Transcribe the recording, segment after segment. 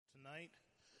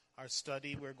our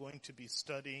study. We're going to be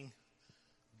studying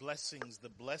blessings, the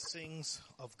blessings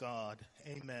of God.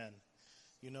 Amen.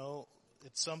 You know,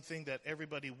 it's something that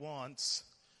everybody wants,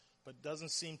 but doesn't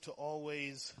seem to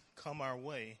always come our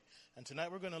way. And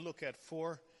tonight we're going to look at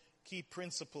 4 key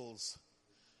principles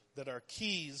that are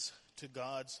keys to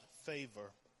God's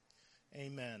favor.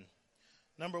 Amen.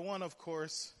 Number 1, of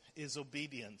course, is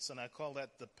obedience, and I call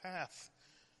that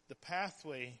the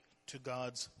pathway to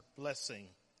God's blessing.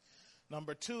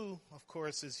 Number 2, of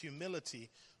course, is humility,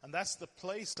 and that's the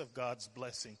place of God's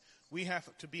blessing. We have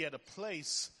to be at a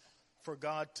place for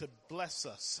God to bless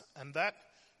us, and that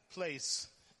place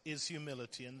is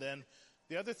humility. And then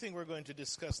the other thing we're going to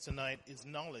discuss tonight is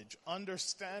knowledge,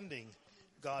 understanding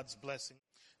God's blessing.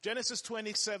 Genesis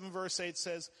 27 verse 8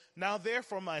 says, "Now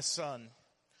therefore, my son,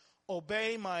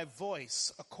 obey my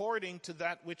voice according to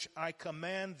that which I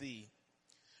command thee.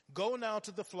 Go now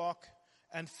to the flock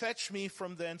and fetch me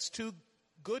from thence 2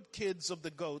 good kids of the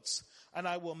goats, and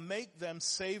I will make them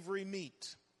savory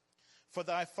meat for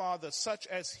thy father, such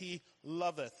as he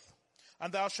loveth.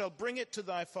 And thou shalt bring it to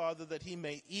thy father, that he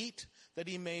may eat, that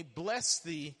he may bless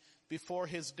thee before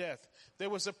his death." There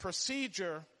was a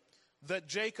procedure that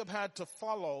Jacob had to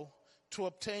follow to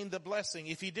obtain the blessing.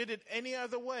 If he did it any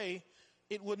other way,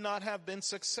 it would not have been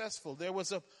successful. There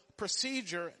was a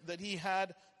procedure that he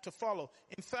had to follow.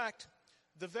 In fact,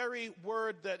 the very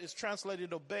word that is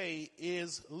translated obey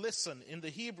is listen. In the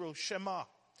Hebrew, shema.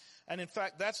 And in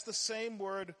fact, that's the same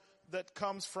word that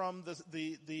comes from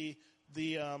the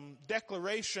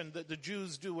declaration that the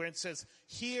Jews do, where it says,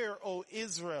 "Hear, O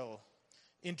Israel,"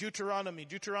 in Deuteronomy.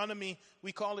 Deuteronomy,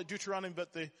 we call it Deuteronomy,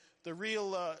 but the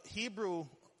real Hebrew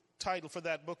title for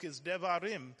that book is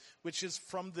Devarim, which is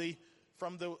from the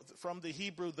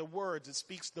Hebrew, the words. It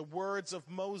speaks the words of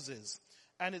Moses.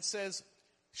 And it says,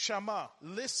 Shama,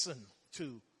 listen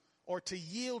to, or to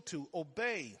yield to,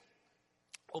 obey.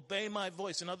 Obey my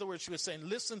voice. In other words, she was saying,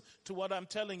 listen to what I'm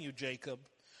telling you, Jacob.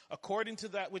 According to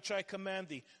that which I command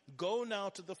thee, go now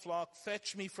to the flock,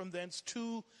 fetch me from thence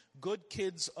 2 good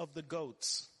kids of the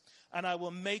goats, and I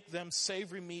will make them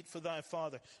savory meat for thy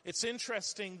father. It's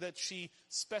interesting that she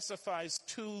specifies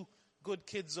 2 good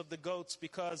kids of the goats,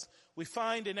 because we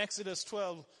find in Exodus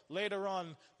 12 later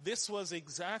on, this was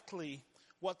exactly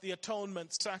what the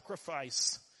atonement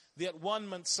sacrifice, the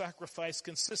at-one-month sacrifice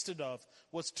consisted of,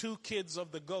 was 2 kids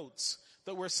of the goats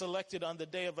that were selected on the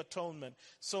Day of Atonement.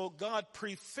 So God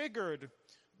prefigured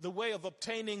the way of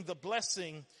obtaining the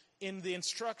blessing in the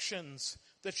instructions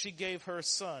that she gave her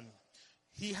son.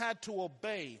 He had to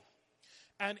obey.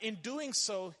 And in doing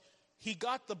so, he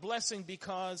got the blessing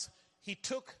because he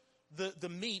took the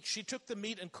meat. She took the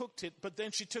meat and cooked it, but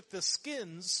then she took the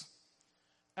skins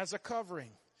as a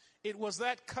covering. It was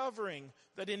that covering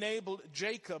that enabled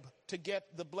Jacob to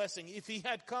get the blessing. If he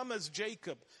had come as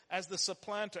Jacob, as the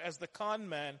supplanter, as the con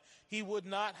man, he would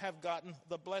not have gotten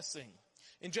the blessing.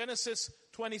 In Genesis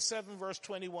 27 verse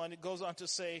 21, it goes on to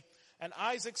say, "And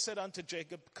Isaac said unto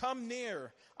Jacob, Come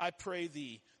near, I pray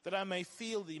thee, that I may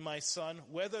feel thee, my son,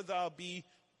 whether thou be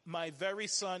my very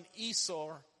son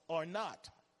Esau or not.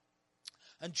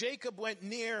 And Jacob went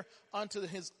near unto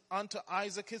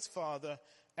Isaac his father,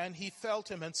 and he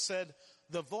felt him and said,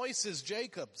 The voice is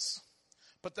Jacob's,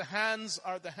 but the hands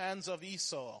are the hands of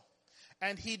Esau.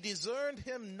 And he discerned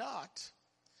him not,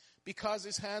 because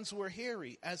his hands were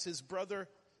hairy, as his brother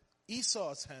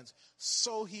Esau's hands.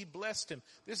 So he blessed him."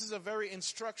 This is a very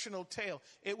instructional tale.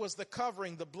 It was the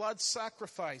covering, the blood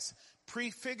sacrifice,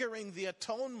 prefiguring the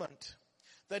atonement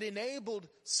that enabled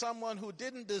someone who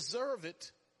didn't deserve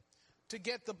it to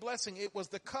get the blessing. It was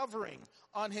the covering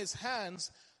on his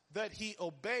hands that he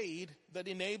obeyed that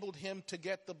enabled him to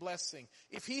get the blessing.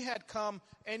 If he had come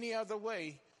any other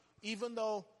way, even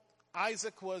though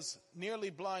Isaac was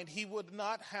nearly blind, he would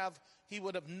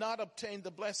have not obtained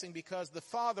the blessing, because the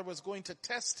father was going to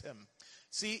test him.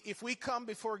 See, if we come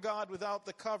before God without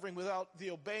the covering, without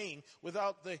the obeying,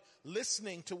 without the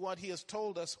listening to what he has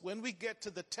told us, when we get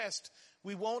to the test,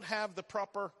 we won't have the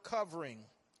proper covering.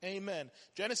 Amen.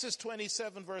 Genesis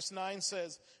 27 verse 9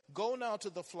 says, "Go now to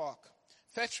the flock,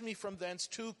 fetch me from thence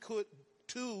 2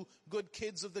 good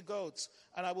kids of the goats,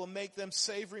 and I will make them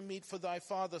savory meat for thy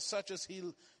father, such as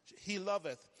he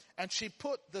loveth." And she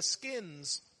put the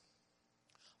skins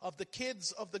of the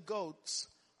kids of the goats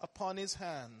upon his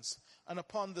hands and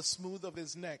upon the smooth of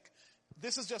his neck.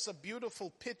 This is just a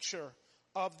beautiful picture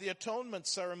of the atonement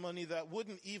ceremony that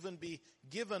wouldn't even be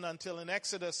given until in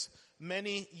Exodus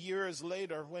many years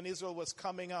later, when Israel was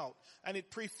coming out. And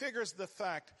it prefigures the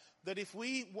fact that if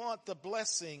we want the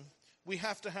blessing, we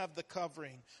have to have the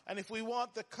covering. And if we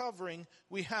want the covering,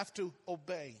 we have to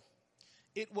obey.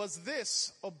 It was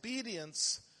this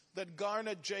obedience that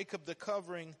garnered Jacob the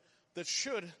covering that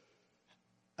should,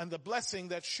 and the blessing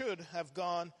that should have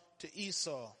gone to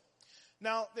Esau.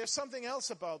 Now, there's something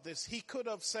else about this. He could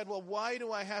have said, well, why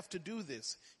do I have to do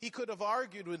this? He could have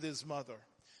argued with his mother.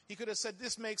 He could have said,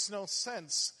 this makes no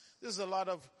sense. This is a lot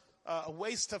of a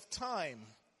waste of time.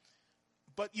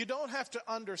 But you don't have to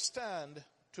understand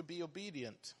to be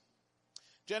obedient.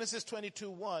 Genesis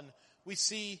 22:1, we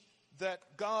see that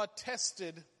God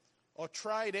tested or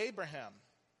tried Abraham.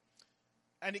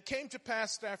 And it came to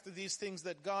pass after these things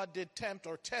that God did tempt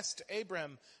or test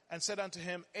Abraham and said unto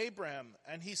him, Abraham.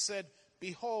 And he said,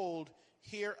 Behold,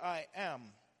 here I am.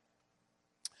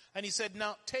 And he said,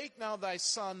 Now take now thy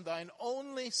son, thine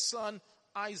only son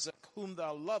Isaac, whom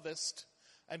thou lovest,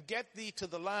 and get thee to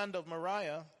the land of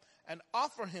Moriah, and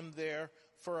offer him there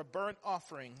for a burnt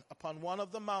offering upon one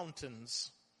of the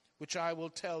mountains, which I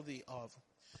will tell thee of.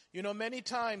 You know, many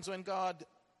times when God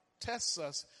tests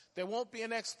us, there won't be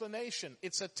an explanation.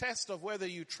 It's a test of whether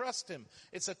you trust him.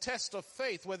 It's a test of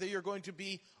faith, whether you're going to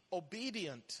be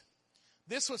obedient.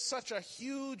 This was such a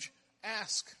huge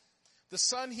ask. The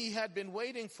son he had been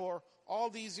waiting for all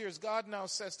these years, God now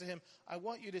says to him, I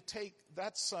want you to take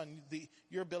that son,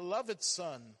 your beloved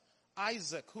son,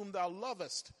 Isaac, whom thou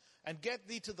lovest, and get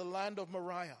thee to the land of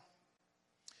Moriah.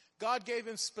 God gave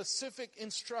him specific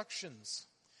instructions.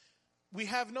 We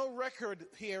have no record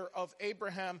here of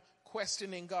Abraham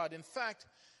questioning God. In fact,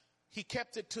 he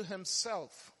kept it to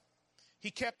himself.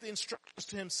 He kept the instructions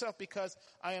to himself because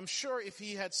I am sure if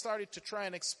he had started to try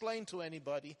and explain to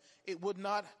anybody, it would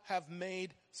not have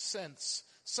made sense.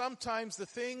 Sometimes the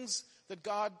things that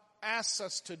God asks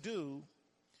us to do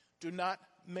not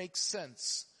make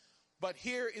sense. But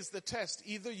here is the test.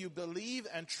 Either you believe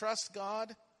and trust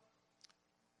God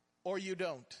or you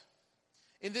don't.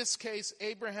 In this case,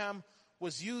 Abraham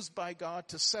was used by God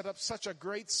to set up such a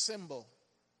great symbol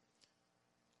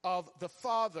of the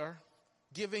father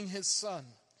giving his son,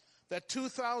 that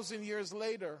 2,000 years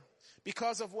later,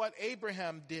 because of what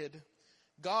Abraham did,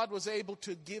 God was able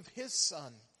to give his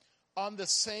son on the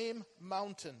same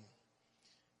mountain.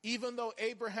 Even though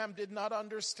Abraham did not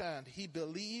understand, he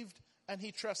believed and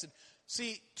he trusted.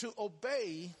 See, to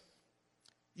obey,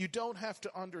 you don't have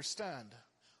to understand,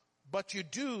 but you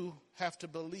do have to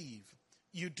believe.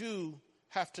 You do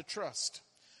have to trust.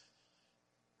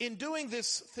 In doing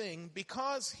this thing,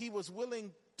 because he was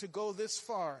willing to go this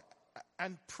far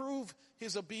and prove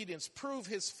his obedience, prove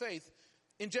his faith,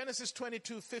 in Genesis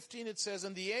 22:15 it says,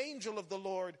 And the angel of the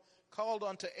Lord called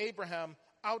unto Abraham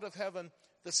out of heaven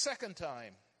the second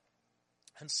time,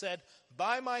 and said,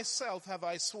 By myself have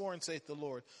I sworn, saith the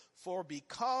Lord, for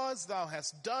because thou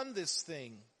hast done this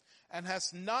thing, and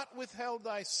hast not withheld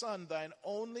thy son, thine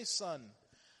only son,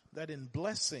 that in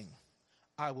blessing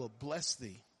I will bless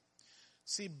thee.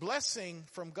 See, blessing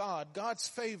from God, God's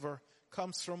favor,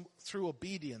 comes through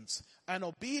obedience. And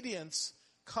obedience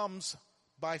comes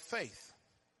by faith.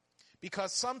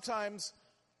 Because sometimes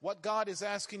what God is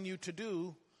asking you to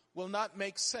do will not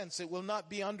make sense. It will not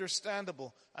be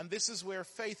understandable. And this is where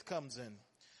faith comes in.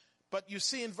 But you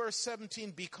see in verse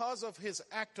 17, because of his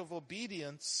act of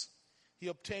obedience, he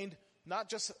obtained not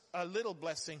just a little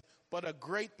blessing, but a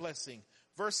great blessing.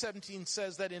 Verse 17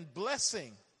 says that in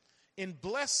blessing,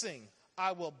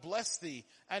 I will bless thee,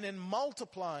 and in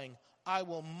multiplying, I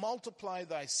will multiply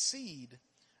thy seed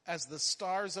as the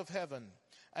stars of heaven,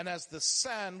 and as the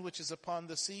sand which is upon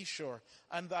the seashore.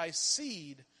 And thy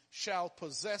seed shall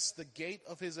possess the gate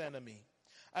of his enemy.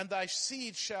 And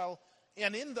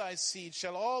in thy seed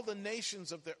shall all the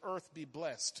nations of the earth be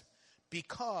blessed,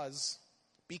 because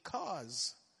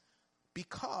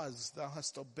thou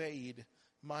hast obeyed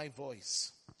my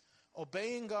voice.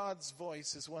 Obeying God's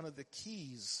voice is one of the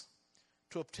keys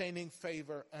to obtaining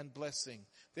favor and blessing.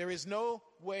 There is no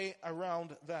way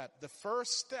around that. The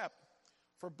first step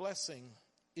for blessing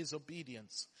is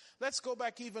obedience. Let's go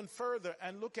back even further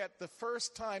and look at the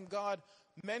first time God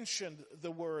mentioned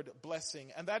the word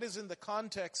blessing. And that is in the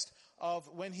context of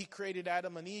when he created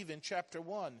Adam and Eve in chapter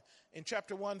 1. In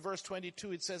chapter 1, verse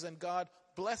 22, it says, And God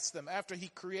blessed them. After he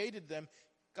created them,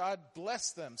 God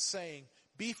blessed them, saying,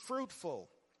 Be fruitful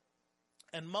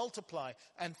and multiply,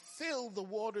 and fill the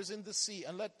waters in the sea,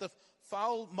 and let the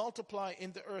fowl multiply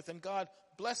in the earth. And God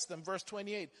blessed them. Verse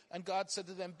 28, And God said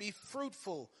to them, Be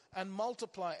fruitful and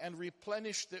multiply and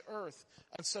replenish the earth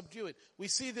and subdue it. We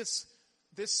see this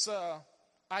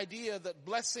idea that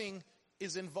blessing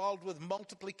is involved with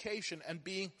multiplication and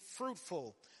being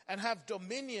fruitful, and have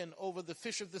dominion over the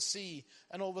fish of the sea,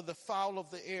 and over the fowl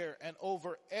of the air, and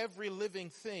over every living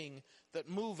thing that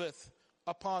moveth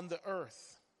upon the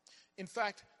earth. In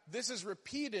fact, this is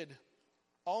repeated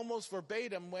almost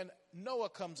verbatim when Noah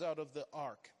comes out of the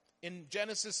ark. in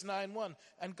Genesis 9:1.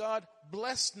 And God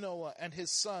blessed Noah and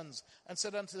his sons and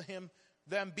said unto them,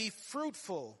 be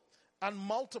fruitful and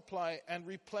multiply and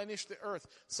replenish the earth.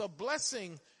 So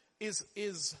blessing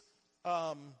is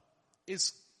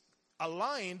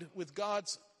aligned with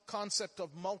God's concept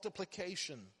of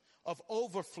multiplication, of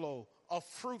overflow, of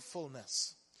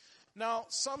fruitfulness. Now,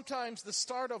 sometimes the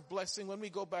start of blessing, when we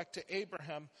go back to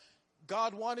Abraham,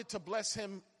 God wanted to bless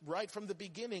him right from the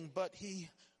beginning, but he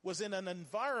was in an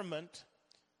environment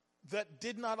that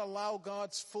did not allow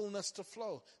God's fullness to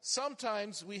flow.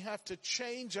 Sometimes we have to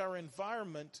change our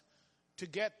environment to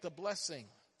get the blessing.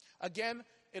 Again,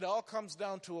 it all comes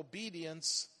down to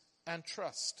obedience and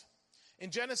trust.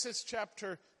 In Genesis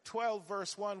chapter 12,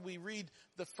 verse 1, we read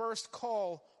the first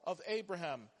call of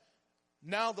Abraham.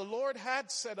 Now the Lord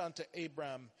had said unto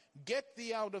Abraham, get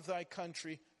thee out of thy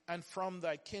country and from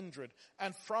thy kindred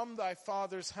and from thy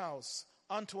father's house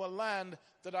unto a land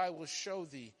that I will show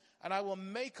thee. And I will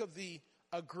make of thee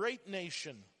a great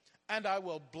nation, and I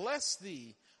will bless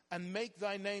thee and make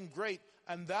thy name great,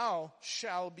 and thou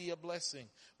shalt be a blessing.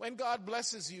 When God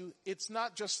blesses you, it's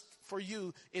not just for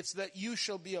you, it's that you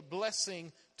shall be a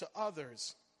blessing to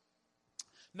others.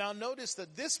 Now notice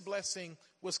that this blessing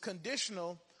was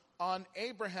conditional on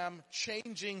Abraham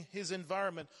changing his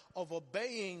environment, of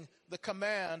obeying the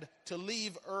command to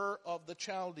leave Ur of the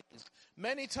Chaldees.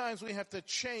 Many times we have to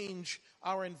change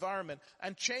our environment,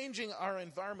 and changing our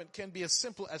environment can be as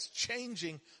simple as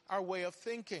changing our way of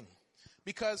thinking,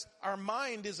 because our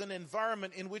mind is an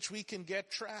environment in which we can get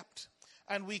trapped,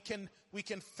 and we can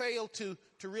fail to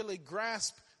really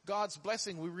grasp God's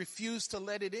blessing. We refuse to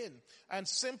let it in, and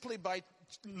simply by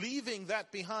leaving that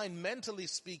behind, mentally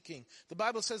speaking, the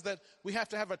Bible says that we have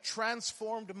to have a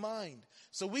transformed mind.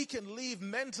 So we can leave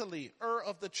mentally Ur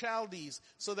of the Chaldees,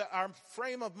 so that our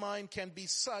frame of mind can be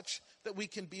such that we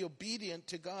can be obedient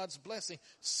to God's blessing.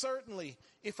 Certainly,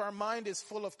 if our mind is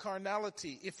full of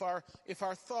carnality, if our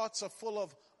thoughts are full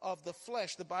of the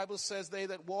flesh, the Bible says they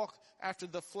that walk after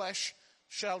the flesh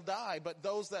shall die, but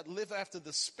those that live after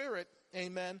the Spirit,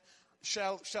 amen,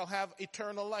 shall have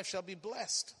eternal life, shall be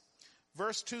blessed.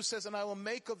 Verse 2 says, and I will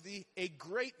make of thee a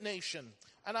great nation,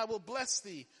 and I will bless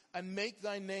thee, and make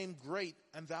thy name great,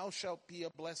 and thou shalt be a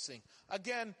blessing.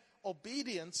 Again,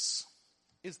 obedience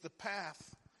is the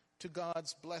path to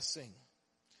God's blessing.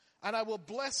 And I will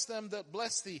bless them that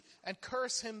bless thee, and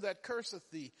curse him that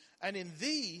curseth thee, and in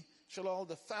thee shall all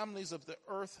the families of the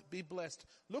earth be blessed.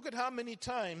 Look at how many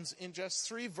times in just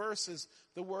 3 verses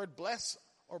the word bless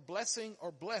or blessing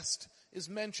or blessed is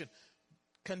mentioned.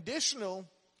 Conditional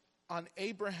on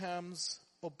Abraham's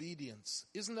obedience.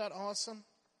 Isn't that awesome?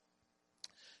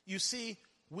 You see,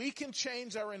 we can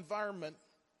change our environment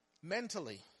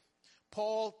mentally.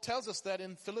 Paul tells us that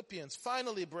in Philippians.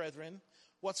 Finally, brethren,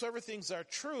 whatsoever things are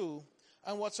true,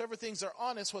 and whatsoever things are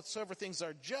honest, whatsoever things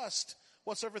are just,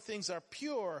 whatsoever things are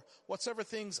pure, whatsoever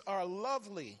things are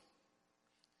lovely,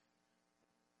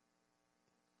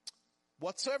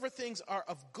 whatsoever things are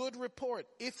of good report,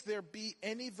 if there be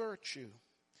any virtue,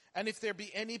 and if there be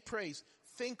any praise,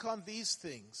 think on these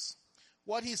things.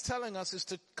 What he's telling us is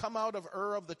to come out of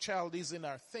Ur of the Chaldees in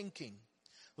our thinking.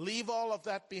 Leave all of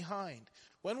that behind.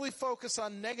 When we focus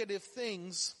on negative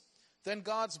things, then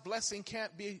God's blessing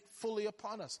can't be fully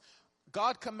upon us.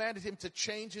 God commanded him to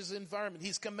change his environment.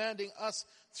 He's commanding us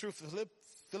through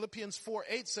Philippians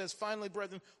 4:8 says, finally,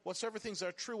 brethren, whatsoever things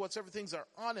are true, whatsoever things are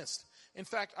honest. In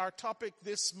fact, our topic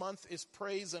this month is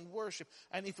praise and worship.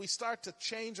 And if we start to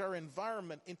change our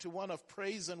environment into one of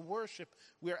praise and worship,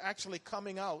 we are actually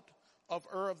coming out of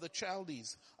Ur of the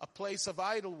Chaldees, a place of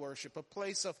idol worship, a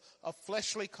place of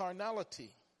fleshly carnality.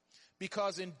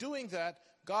 Because in doing that,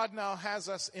 God now has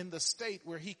us in the state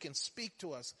where he can speak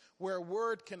to us, where a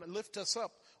word can lift us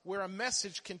up, where a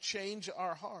message can change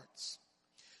our hearts.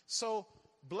 So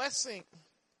blessing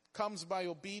comes by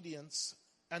obedience,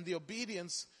 and the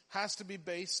obedience has to be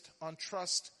based on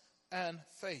trust and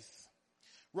faith.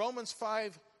 Romans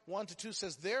 5:1-2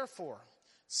 says, therefore,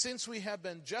 since we have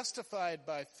been justified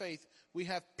by faith, we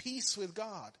have peace with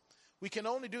God. We can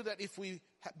only do that if we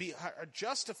are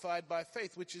justified by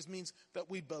faith, which means that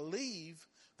we believe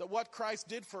that what Christ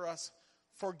did for us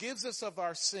forgives us of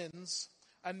our sins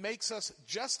and makes us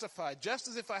justified, just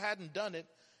as if I hadn't done it,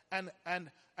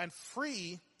 and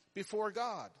free before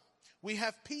God. We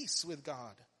have peace with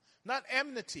God. Not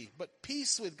enmity, but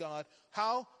peace with God.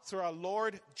 How? Through our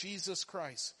Lord Jesus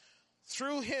Christ.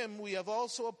 Through him we have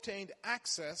also obtained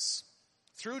access,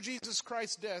 through Jesus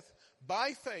Christ's death,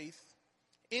 by faith,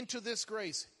 into this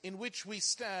grace in which we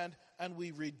stand, and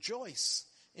we rejoice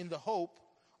in the hope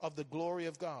of the glory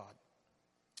of God.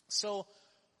 So,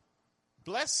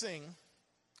 blessing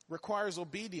requires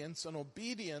obedience, and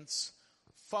obedience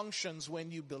functions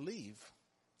when you believe.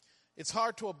 It's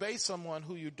hard to obey someone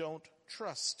who you don't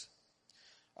trust.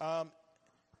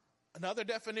 Another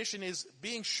definition is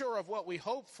being sure of what we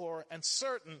hope for and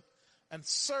certain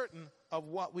of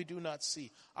what we do not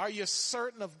see. Are you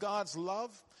certain of God's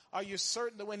love? Are you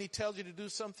certain that when he tells you to do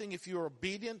something, if you're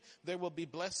obedient, there will be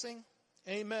blessing?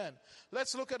 Amen.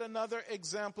 Let's look at another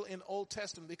example in Old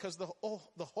Testament, because the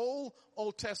whole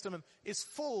Old Testament is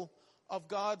full of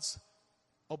God's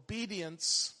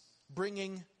obedience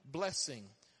bringing blessing,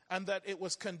 and that it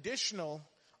was conditional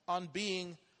on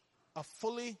being a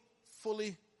fully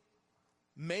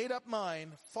made up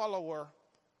mind follower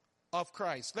of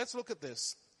Christ. Let's look at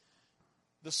this.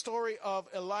 The story of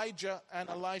Elijah and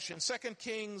Elisha in 2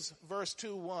 Kings verse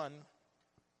 2:1.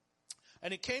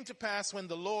 And it came to pass when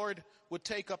the Lord would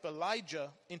take up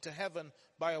Elijah into heaven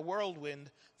by a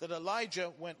whirlwind, that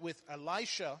Elijah went with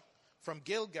Elisha from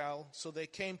Gilgal, so they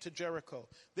came to Jericho.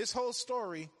 This whole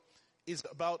story is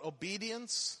about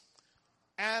obedience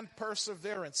and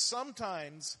perseverance.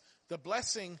 Sometimes the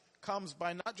blessing comes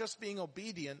by not just being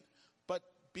obedient, but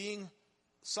being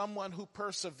someone who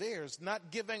perseveres,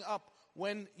 not giving up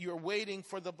when you're waiting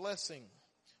for the blessing.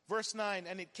 Verse 9,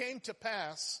 and it came to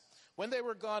pass, when they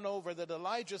were gone over, that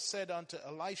Elijah said unto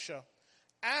Elisha,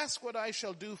 ask what I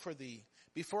shall do for thee,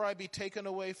 before I be taken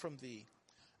away from thee.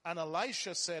 And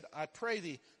Elisha said, I pray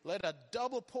thee, let a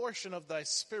double portion of thy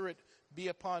spirit be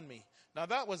upon me. Now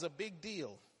that was a big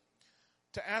deal,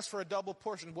 to ask for a double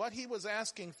portion. What he was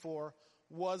asking for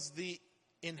was the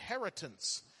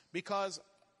inheritance, because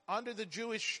under the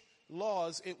Jewish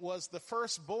laws, it was the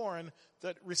firstborn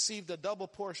that received a double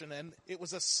portion, and it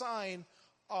was a sign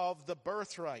of the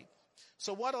birthright.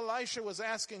 So what Elisha was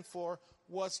asking for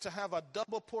was to have a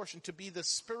double portion, to be the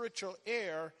spiritual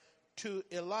heir to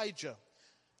Elijah.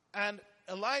 And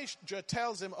Elijah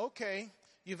tells him, okay,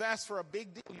 you've asked for a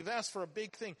big deal, you've asked for a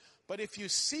big thing, but if you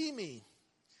see me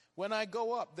when I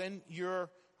go up, then your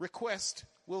request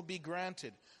will be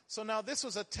granted. So now this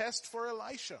was a test for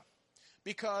Elisha,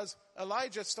 because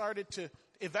Elijah started to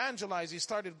evangelize. He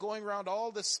started going around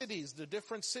all the cities, the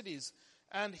different cities.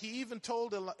 And he even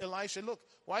told Elisha, look,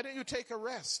 why don't you take a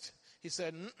rest? He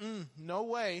said, no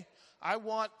way. I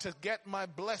want to get my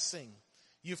blessing.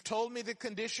 You've told me the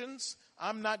conditions.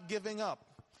 I'm not giving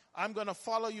up. I'm going to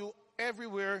follow you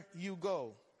everywhere you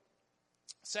go.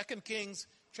 2 Kings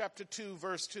chapter 2,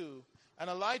 verse 2. And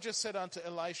Elijah said unto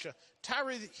Elisha,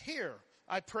 tarry here,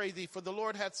 I pray thee, for the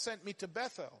Lord hath sent me to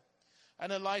Bethel.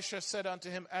 And Elisha said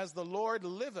unto him, as the Lord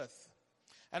liveth,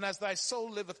 and as thy soul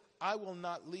liveth, I will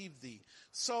not leave thee.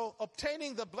 So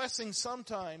obtaining the blessing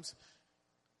sometimes,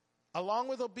 along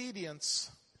with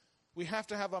obedience, we have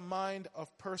to have a mind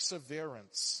of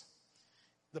perseverance.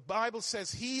 The Bible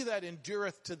says, he that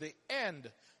endureth to the end,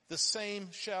 the same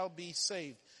shall be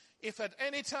saved. If at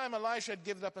any time Elisha had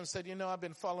given up and said, I've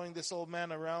been following this old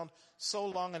man around so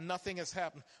long and nothing has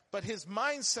happened. But his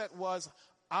mindset was,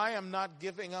 I am not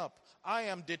giving up. I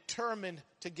am determined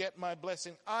to get my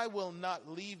blessing. I will not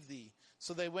leave thee.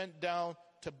 So they went down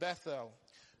to Bethel.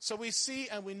 So we see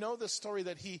and we know the story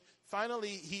that he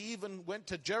even went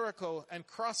to Jericho and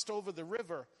crossed over the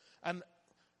river. And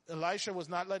Elisha was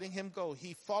not letting him go.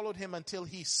 He followed him until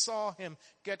he saw him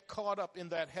get caught up in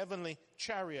that heavenly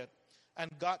chariot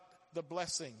and got the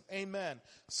blessing. Amen.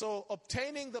 So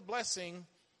obtaining the blessing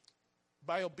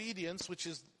by obedience, which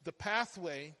is the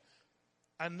pathway,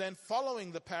 and then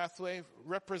following the pathway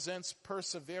represents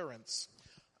perseverance.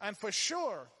 And for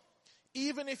sure,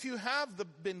 even if you have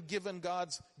been given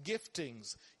God's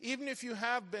giftings, even if you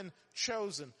have been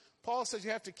chosen, Paul says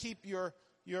you have to keep your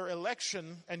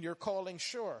election and your calling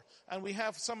sure. And we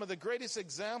have some of the greatest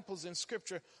examples in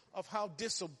Scripture of how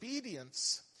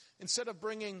disobedience, instead of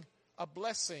bringing a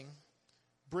blessing,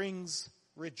 brings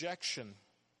rejection.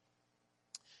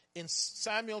 In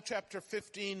Samuel chapter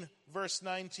 15, verse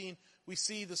 19, we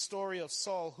see the story of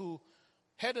Saul, who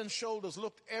head and shoulders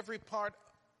looked every part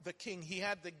the king. He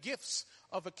had the gifts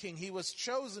of a king. He was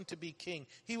chosen to be king.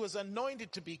 He was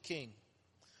anointed to be king.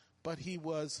 But he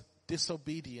was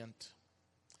disobedient.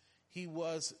 He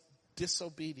was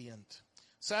disobedient.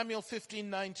 Samuel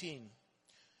 15:19.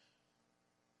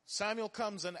 Samuel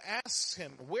comes and asks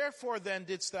him, wherefore then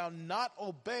didst thou not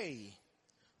obey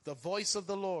the voice of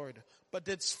the Lord, but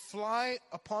didst fly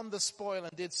upon the spoil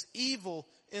and didst evil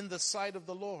in the sight of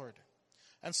the Lord?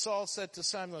 And Saul said to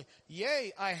Samuel,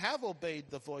 yea, I have obeyed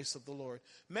the voice of the Lord.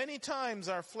 Many times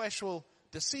our flesh will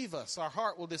deceive us. Our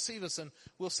heart will deceive us, and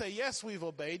we'll say, yes, we've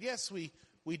obeyed. Yes, we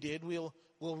did. We'll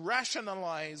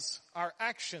rationalize our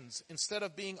actions instead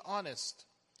of being honest.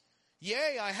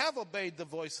 Yea, I have obeyed the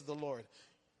voice of the Lord.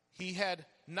 He had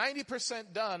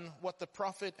 90% done what the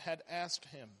prophet had asked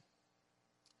him.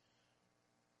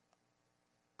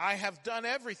 I have done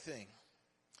everything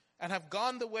and have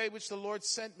gone the way which the Lord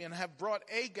sent me, and have brought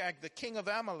Agag, the king of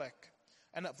Amalek,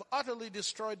 and have utterly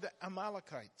destroyed the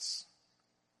Amalekites.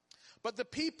 But the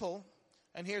people,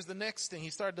 and here's the next thing, he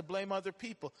started to blame other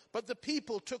people. But the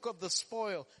people took of the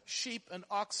spoil, sheep and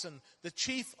oxen, the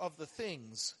chief of the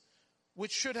things,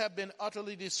 which should have been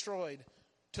utterly destroyed,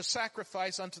 to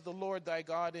sacrifice unto the Lord thy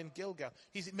God in Gilgal.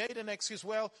 He made an excuse.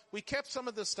 Well, we kept some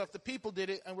of this stuff, the people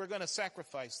did it, and we're going to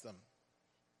sacrifice them.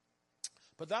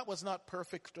 But that was not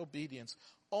perfect obedience.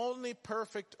 Only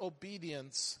perfect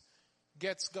obedience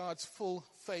gets God's full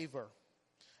favor.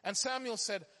 And Samuel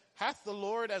said, hath the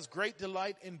Lord as great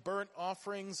delight in burnt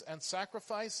offerings and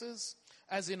sacrifices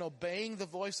as in obeying the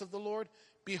voice of the Lord?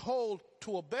 Behold,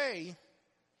 to obey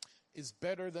is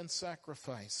better than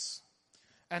sacrifice,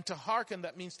 and to hearken,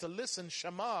 that means to listen,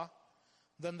 Shema,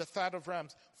 than the fat of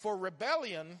rams. For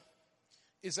rebellion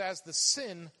is as the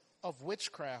sin of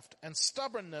witchcraft, and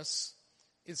stubbornness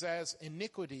is as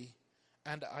iniquity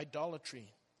and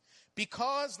idolatry.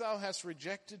 Because thou hast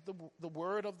rejected the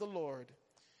word of the Lord,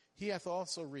 he hath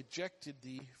also rejected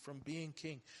thee from being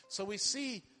king. So we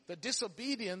see that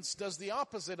disobedience does the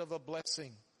opposite of a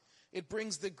blessing. It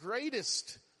brings the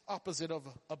greatest opposite of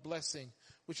a blessing,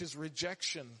 which is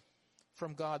rejection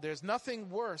from God. There's nothing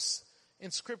worse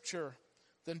in Scripture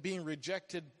than being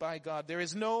rejected by God. There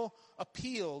is no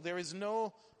appeal. There is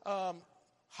no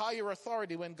higher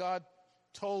authority. When God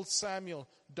told Samuel,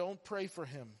 don't pray for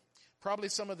him. Probably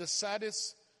some of the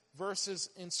saddest verses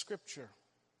in Scripture.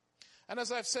 And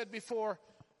as I've said before,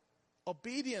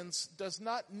 obedience does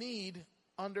not need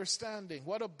understanding.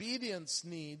 What obedience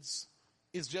needs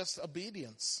is just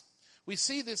obedience. We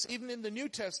see this even in the New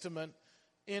Testament,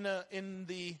 in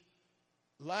the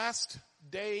last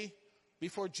day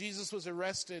before Jesus was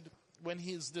arrested, when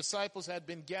his disciples had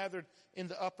been gathered in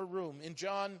the upper room. In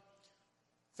John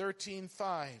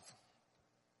 13:5.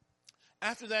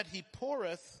 After that he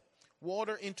poureth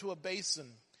water into a basin,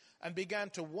 and began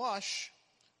to wash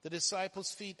the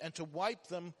disciples' feet, and to wipe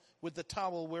them with the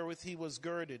towel wherewith he was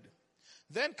girded.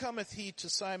 Then cometh he to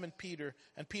Simon Peter,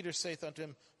 and Peter saith unto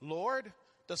him, Lord,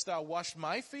 dost thou wash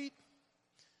my feet?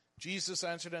 Jesus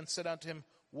answered and said unto him,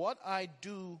 what I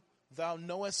do thou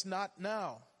knowest not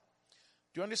now.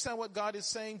 Do you understand what God is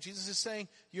saying? Jesus is saying,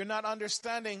 you're not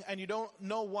understanding and you don't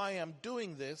know why I'm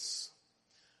doing this.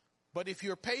 But if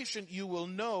you're patient, you will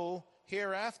know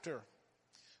hereafter.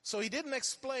 So he didn't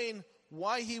explain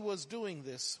why he was doing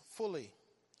this fully.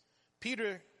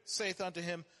 Peter saith unto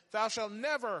him, thou shalt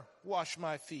never wash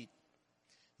my feet.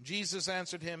 Jesus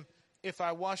answered him, if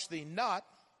I wash thee not,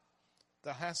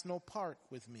 thou hast no part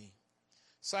with me.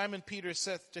 Simon Peter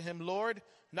saith to him, Lord,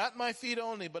 not my feet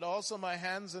only, but also my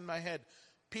hands and my head.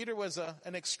 Peter was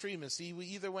an extremist. He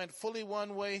either went fully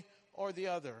one way or the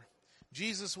other.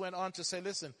 Jesus went on to say,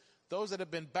 listen, those that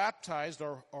have been baptized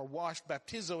or washed,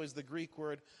 baptizo is the Greek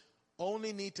word,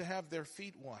 only need to have their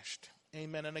feet washed.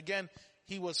 Amen. And again,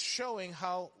 he was showing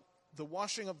how the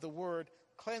washing of the word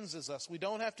cleanses us. We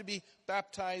don't have to be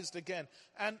baptized again.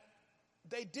 And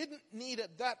they didn't need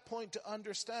at that point to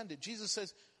understand it. Jesus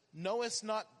says, knowest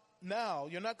not now.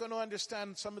 You're not going to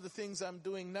understand some of the things I'm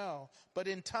doing now, but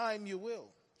in time you will.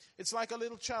 It's like a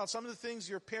little child. Some of the things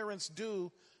your parents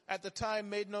do at the time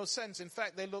made no sense. In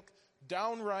fact, they look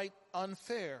downright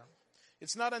unfair.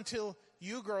 It's not until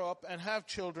you grow up and have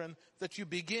children that you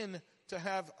begin to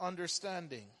have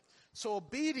understanding. So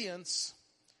obedience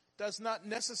does not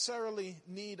necessarily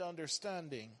need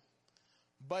understanding,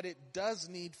 but it does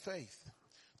need faith.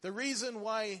 The reason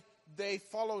why they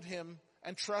followed him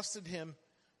and trusted him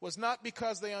was not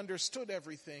because they understood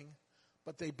everything,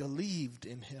 but they believed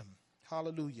in him.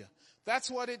 Hallelujah.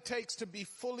 That's what it takes to be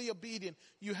fully obedient.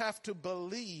 You have to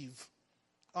believe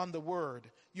on the word.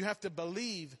 You have to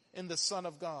believe in the Son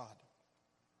of God.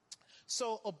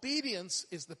 So obedience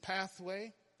is the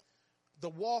pathway. The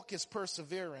walk is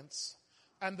perseverance.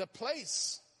 And the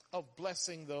place of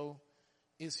blessing, though,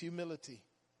 is humility.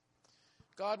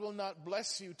 God will not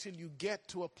bless you till you get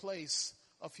to a place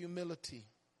of humility.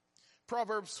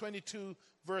 Proverbs 22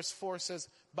 verse 4 says,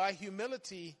 by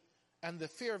humility and the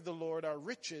fear of the Lord are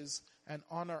riches and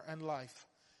honor and life.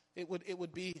 It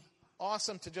would be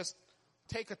awesome to just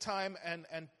take a time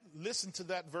and listen to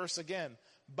that verse again.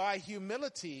 By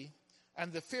humility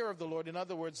and the fear of the Lord, in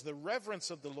other words, the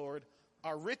reverence of the Lord,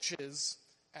 are riches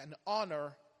and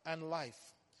honor and life.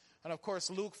 And of course,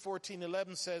 Luke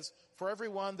 14:11 says, for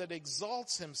everyone that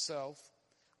exalts himself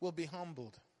will be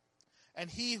humbled, and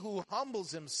he who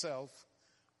humbles himself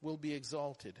will be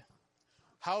exalted.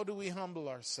 How do we humble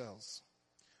ourselves?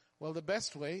 Well, the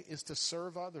best way is to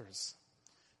serve others.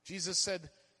 Jesus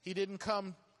said he didn't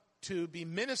come to be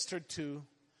ministered to,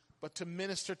 but to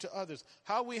minister to others.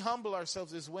 How we humble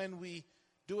ourselves is when we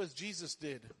do as Jesus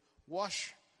did,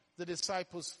 wash the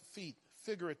disciples' feet,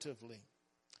 figuratively.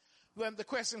 When the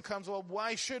question comes, well,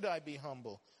 why should I be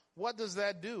humble? What does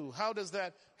that do? How does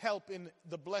that help in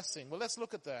the blessing? Well, let's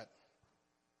look at that.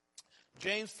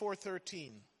 James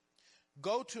 4:13.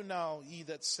 Go to now, ye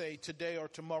that say, today or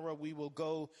tomorrow we will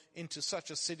go into such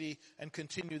a city and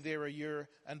continue there a year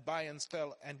and buy and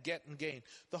sell and get and gain.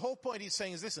 The whole point he's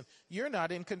saying is, listen, you're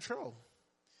not in control.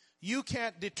 You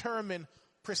can't determine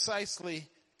precisely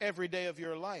every day of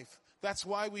your life. That's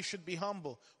why we should be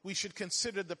humble. We should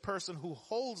consider the person who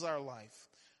holds our life.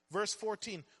 Verse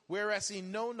 14, whereas ye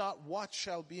know not what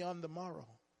shall be on the morrow.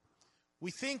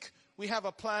 We think we have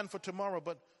a plan for tomorrow,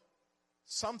 but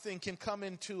something can come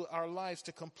into our lives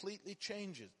to completely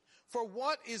change it. For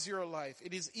what is your life?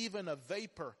 It is even a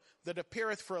vapor that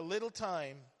appeareth for a little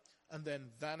time and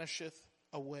then vanisheth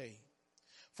away.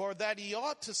 For that ye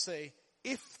ought to say,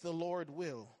 if the Lord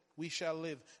will, we shall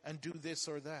live and do this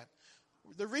or that.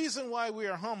 The reason why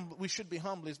we should be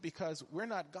humble is because we're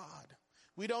not God.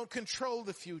 We don't control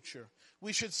the future.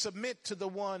 We should submit to the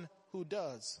one who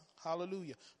does.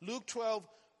 Hallelujah. Luke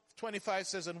 12:25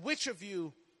 says, and which of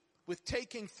you with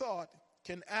taking thought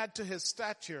can add to his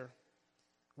stature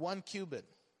 1 cubit?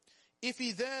 If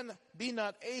he then be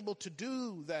not able to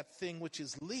do that thing which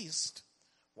is least,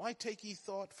 why take ye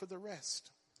thought for the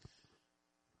rest?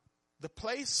 The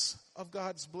place of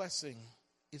God's blessing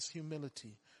is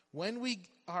humility. When we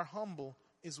are humble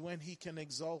is when he can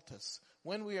exalt us.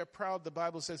 When we are proud, the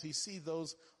Bible says he sees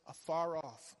those afar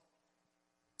off.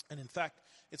 And in fact,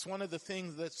 it's one of the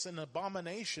things that's an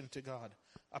abomination to God,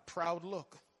 a proud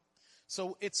look.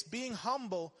 So it's being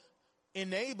humble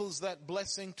enables that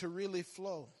blessing to really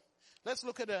flow. Let's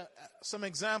look at some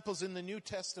examples in the New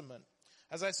Testament.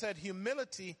 As I said,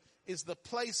 humility is the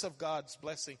place of God's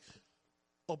blessing.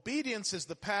 Obedience is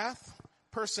the path.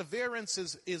 Perseverance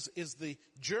is the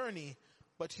journey.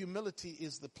 But humility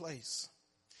is the place.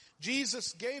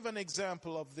 Jesus gave an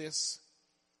example of this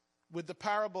with the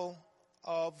parable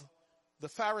of the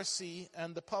Pharisee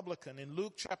and the publican in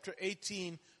Luke chapter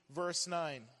 18, verse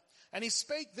 9. And he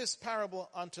spake this parable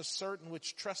unto certain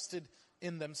which trusted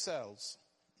in themselves.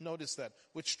 Notice that,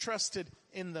 which trusted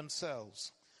in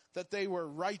themselves, that they were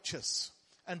righteous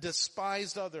and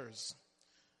despised others.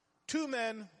 2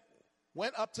 men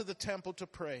went up to the temple to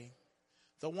pray,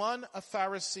 the one a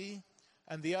Pharisee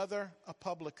and the other a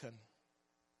publican.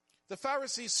 The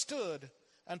Pharisee stood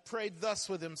and prayed thus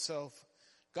with himself,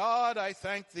 God, I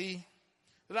thank thee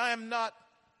that I am not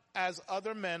as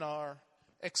other men are,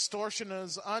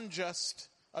 extortioners, unjust,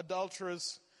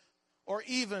 adulterers, or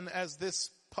even as this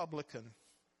publican.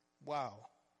 Wow.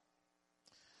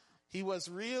 He was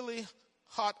really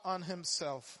hot on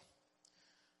himself.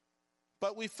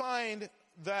 But we find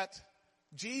that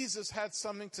Jesus had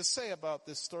something to say about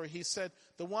this story. He said,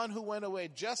 the one who went away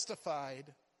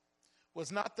justified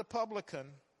was not the Pharisee,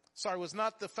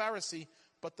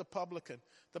 but the publican.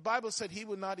 The Bible said he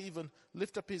would not even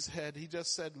lift up his head. He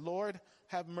just said, Lord,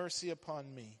 have mercy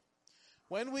upon me.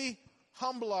 When we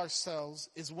humble ourselves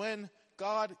is when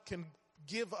God can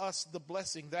give us the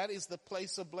blessing. That is the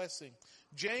place of blessing.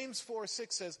 James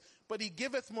 4:6 says, but he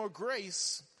giveth more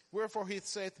grace, wherefore he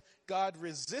saith, God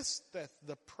resisteth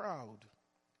the proud,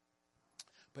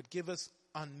 but giveth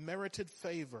unmerited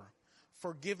favor,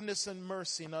 forgiveness and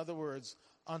mercy, in other words,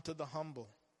 unto the humble.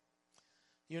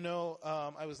 You know,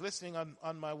 I was listening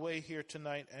on my way here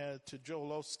tonight to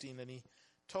Joel Osteen, and he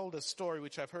told a story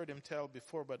which I've heard him tell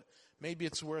before, but maybe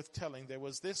it's worth telling. There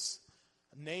was this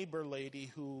neighbor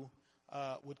lady who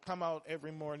would come out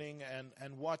every morning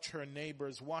and watch her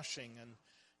neighbors washing, and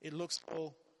it looks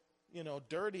so,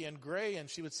 dirty and gray, and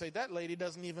she would say, that lady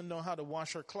doesn't even know how to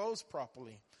wash her clothes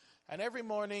properly. And every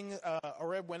morning,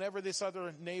 or whenever this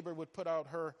other neighbor would put out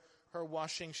her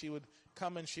washing, she would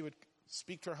come and she would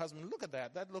speak to her husband, look at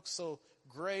that. That looks so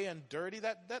gray and dirty.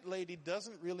 That lady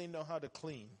doesn't really know how to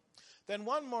clean. Then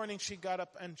one morning she got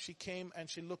up and she came and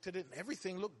she looked at it, and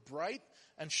everything looked bright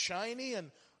and shiny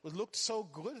and it looked so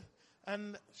good.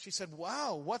 And she said,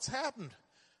 wow, what's happened?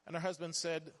 And her husband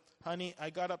said, honey, I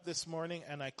got up this morning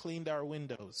and I cleaned our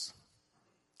windows.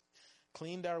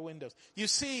 Cleaned our windows. You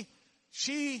see,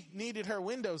 she needed her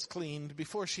windows cleaned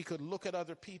before she could look at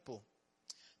other people.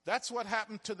 That's what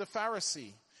happened to the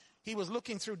Pharisee. He was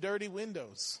looking through dirty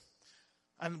windows.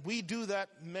 And we do that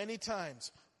many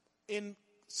times. In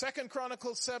 2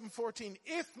 Chronicles 7:14,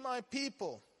 if my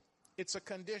people, it's a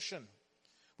condition,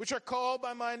 which are called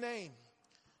by my name,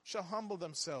 shall humble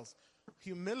themselves.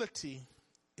 Humility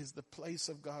is the place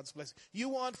of God's blessing. You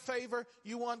want favor?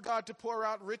 You want God to pour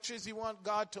out riches? You want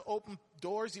God to open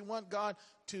doors? You want God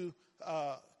to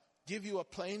give you a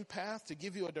plain path, to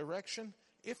give you a direction?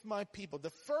 If my people, the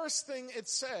first thing it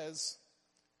says,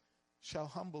 shall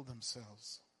humble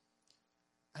themselves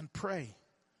and pray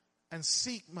and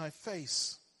seek my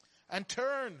face and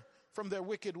turn from their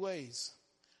wicked ways,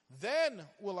 then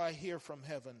will I hear from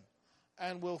heaven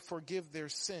and will forgive their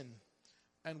sin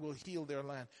and will heal their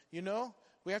land. You know,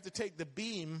 we have to take the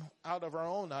beam out of our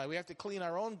own eye. We have to clean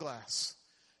our own glass.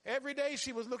 Every day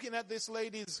she was looking at this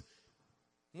lady's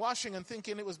washing and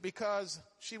thinking it was because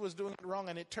she was doing it wrong,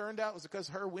 and it turned out it was because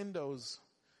her windows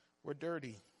were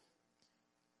dirty.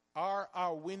 Are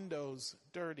our windows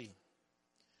dirty?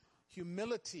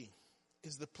 Humility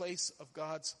is the place of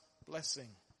God's blessing.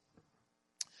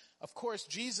 Of course,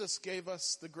 Jesus gave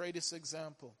us the greatest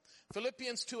example.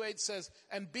 Philippians 2:8 says,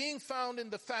 and being found in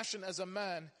the fashion as a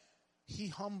man, he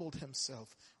humbled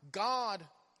himself. God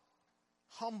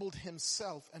humbled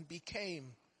himself and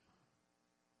became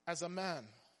as a man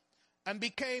and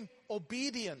became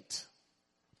obedient.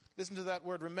 Listen to that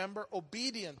word, remember?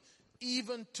 Obedient,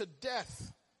 even to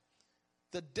death.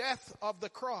 The death of the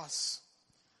cross.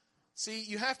 See,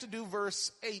 you have to do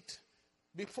verse 8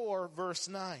 before verse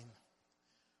 9.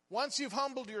 Once you've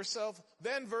humbled yourself,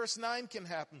 then verse 9 can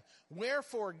happen.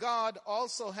 Wherefore God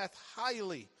also hath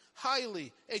highly,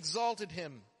 highly exalted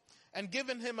him and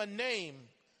given him a name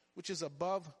which is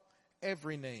above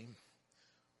every name.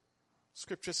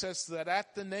 Scripture says that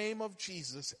at the name of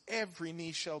Jesus, every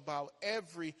knee shall bow,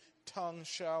 every tongue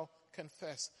shall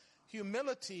confess.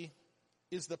 Humility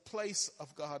is the place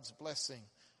of God's blessing.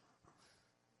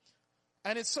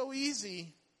 And it's so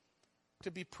easy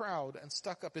to be proud and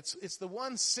stuck up. It's the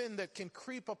one sin that can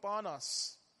creep up on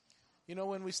us. You know,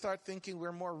 when we start thinking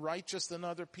we're more righteous than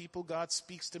other people, God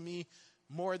speaks to me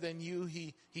more than you.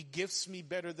 He gifts me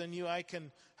better than you. I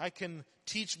can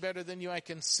teach better than you. I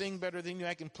can sing better than you.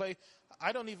 I can play.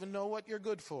 I don't even know what you're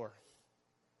good for.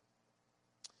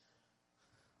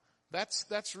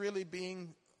 That's really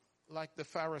being like the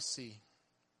Pharisee.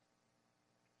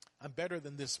 I'm better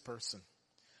than this person.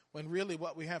 When really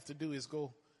what we have to do is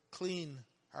go clean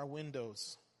our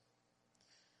windows.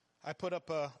 I put up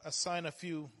a sign a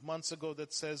few months ago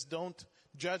that says, don't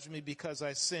judge me because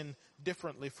I sin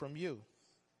differently from you.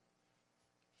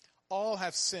 All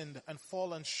have sinned and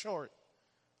fallen short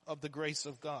of the grace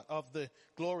of God, of the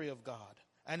glory of God.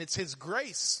 And it's His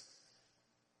grace,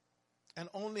 and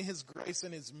only His grace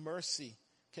and His mercy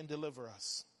can deliver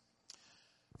us.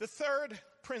 The third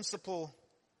principle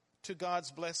to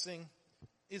God's blessing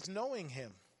is knowing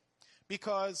Him.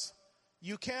 Because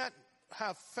you can't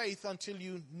have faith until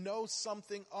you know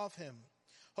something of Him.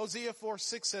 Hosea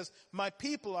 4:6 says, my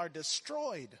people are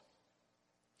destroyed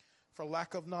for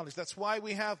lack of knowledge. That's why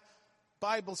we have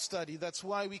Bible study. That's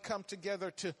why we come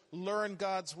together to learn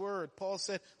God's Word. Paul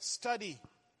said, study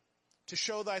to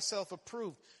show thyself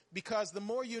approved. Because the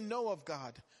more you know of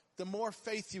God, the more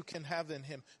faith you can have in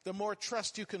Him. The more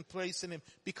trust you can place in Him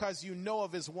because you know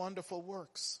of His wonderful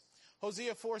works.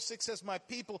 Hosea 4:6 says, my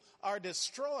people are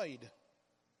destroyed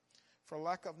for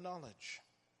lack of knowledge.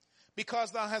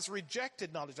 Because thou hast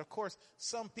rejected knowledge. Of course,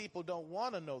 some people don't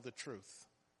want to know the truth.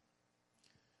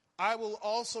 I will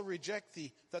also reject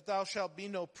thee, that thou shalt be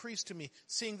no priest to me,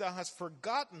 seeing thou hast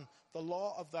forgotten the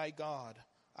law of thy God.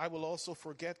 I will also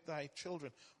forget thy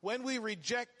children. When we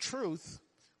reject truth,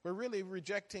 we're really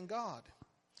rejecting God.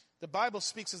 The Bible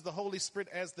speaks as the Holy Spirit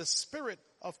as the Spirit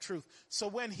of truth. So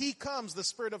when He comes, the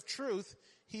Spirit of truth,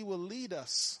 He will lead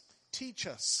us, teach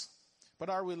us. But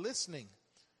are we listening?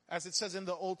 As it says in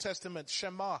the Old Testament,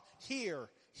 Shema, hear,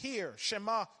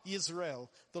 Shema Yisrael.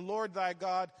 The Lord thy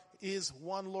God is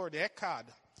one Lord, Echad.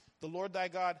 The Lord thy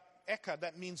God, Echad,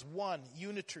 that means one,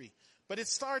 unity. But it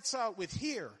starts out with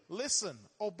hear, listen,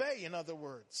 obey, in other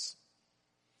words.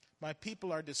 My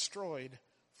people are destroyed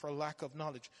for lack of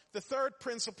knowledge. The third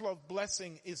principle of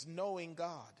blessing is knowing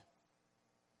God.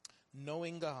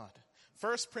 Knowing God.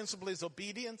 First principle is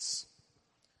obedience.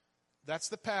 That's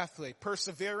the pathway.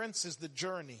 Perseverance is the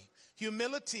journey.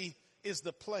 Humility is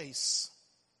the place.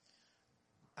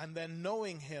 And then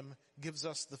knowing Him gives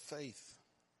us the faith.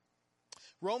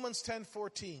 Romans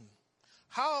 10:14.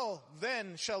 How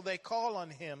then shall they call on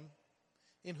Him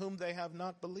in whom they have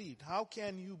not believed? How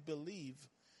can you believe?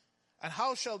 And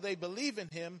how shall they believe in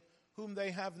Him whom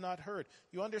they have not heard?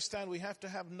 You understand, we have to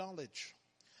have knowledge.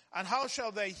 And how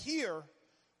shall they hear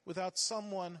without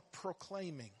someone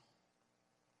proclaiming,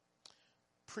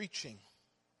 preaching?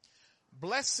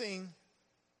 Blessing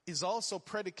is also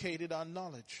predicated on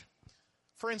knowledge.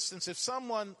 For instance, if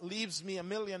someone leaves me $1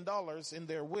 million in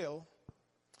their will,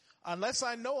 Unless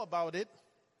I know about it,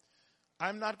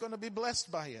 I'm not going to be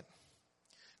blessed by it.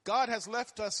 God has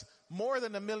left us more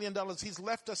than $1 million. He's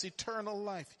left us eternal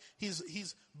life. He's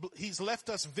left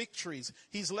us victories.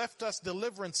 He's left us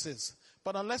deliverances.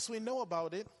 But unless we know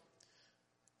about it,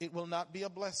 it will not be a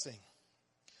blessing.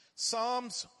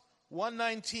 Psalms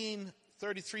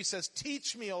 119:33 says,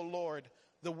 "Teach me, O Lord,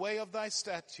 the way of thy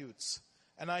statutes,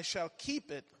 and I shall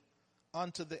keep it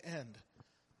unto the end."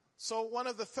 So one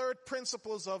of the third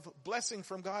principles of blessing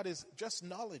from God is just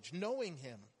knowledge, knowing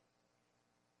him.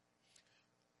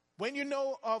 When you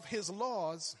know of his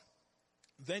laws,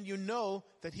 then you know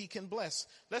that he can bless.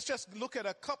 Let's just look at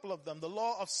a couple of them. The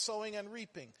law of sowing and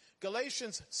reaping.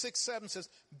 Galatians 6:7 says,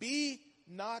 "Be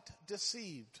not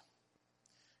deceived.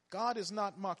 God is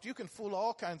not mocked." You can fool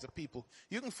all kinds of people.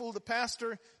 You can fool the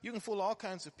pastor. You can fool all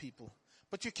kinds of people.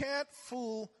 But you can't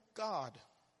fool God.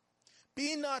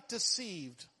 Be not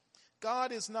deceived.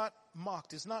 God is not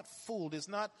mocked, is not fooled,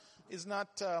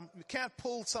 you can't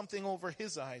pull something over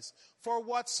his eyes. For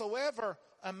whatsoever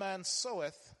a man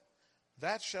soweth,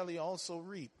 that shall he also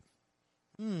reap.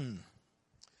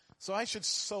 So I should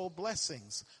sow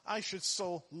blessings. I should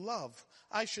sow love.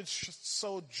 I should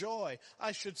sow joy.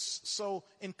 I should sow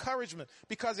encouragement.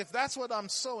 Because if that's what I'm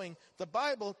sowing, the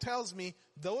Bible tells me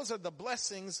those are the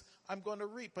blessings I'm going to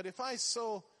reap. But if I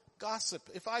sow gossip,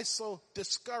 if I sow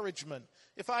discouragement,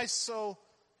 if I sow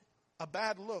a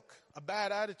bad look, a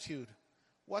bad attitude,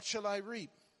 what shall I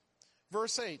reap?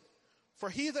 Verse 8,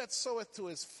 "For he that soweth to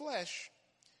his flesh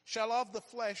shall of the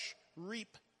flesh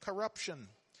reap corruption.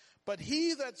 But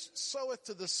he that soweth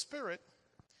to the Spirit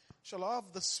shall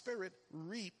of the Spirit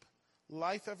reap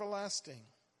life everlasting.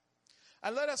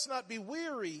 And let us not be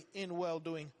weary in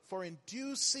well-doing, for in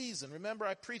due season," remember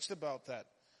I preached about that,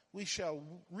 "we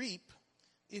shall reap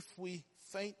if we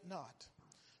faint not."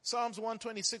 Psalms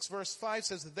 126 verse 5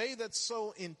 says, "They that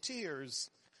sow in tears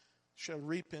shall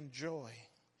reap in joy.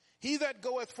 He that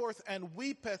goeth forth and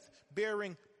weepeth,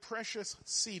 bearing precious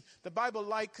seed." The Bible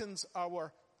likens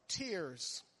our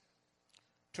tears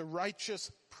to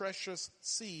righteous, precious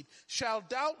seed. "Shall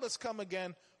doubtless come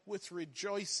again with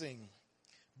rejoicing,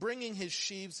 bringing his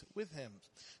sheaves with him."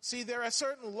 See, there are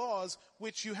certain laws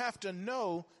which you have to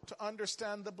know to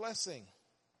understand the blessing.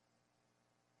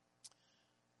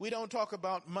 We don't talk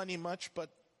about money much, but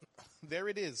there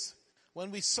it is. When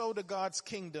we sow to God's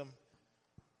kingdom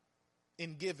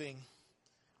in giving,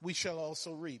 we shall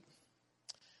also reap.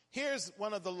 Here's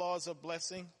one of the laws of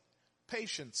blessing: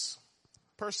 patience,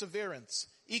 perseverance.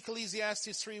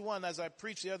 Ecclesiastes 3:1, as I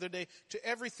preached the other day, "To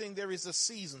everything there is a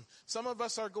season." Some of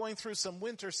us are going through some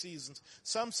winter seasons,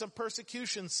 some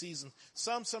persecution seasons,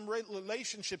 some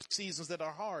relationship seasons that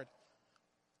are hard.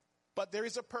 But there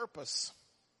is a purpose.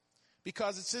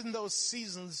 Because it's in those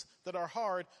seasons that are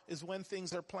hard is when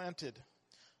things are planted.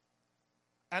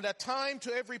 And a time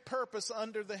to every purpose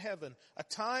under the heaven. A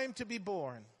time to be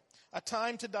born. A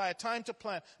time to die. A time to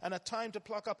plant. And a time to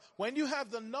pluck up. When you have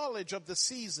the knowledge of the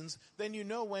seasons, then you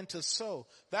know when to sow.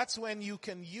 That's when you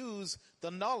can use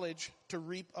the knowledge to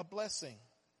reap a blessing.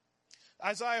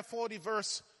 Isaiah 40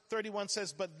 verse 31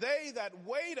 says, "But they that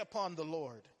wait upon the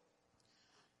Lord,"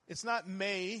 it's not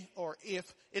may or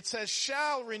if. It says,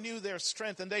 "shall renew their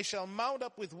strength, and they shall mount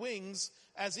up with wings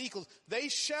as eagles. They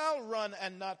shall run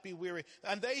and not be weary,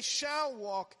 and they shall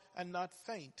walk and not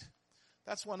faint."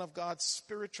 That's one of God's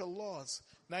spiritual laws.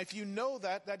 Now, if you know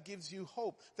that, that gives you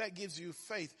hope. That gives you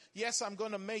faith. Yes, I'm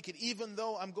going to make it, even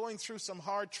though I'm going through some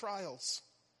hard trials.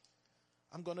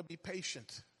 I'm going to be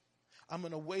patient. I'm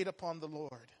going to wait upon the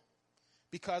Lord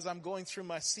because I'm going through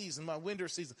my season, my winter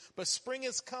season. But spring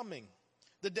is coming.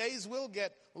 The days will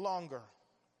get longer.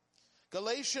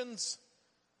 Galatians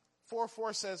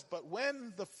 4:4 says, "But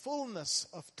when the fullness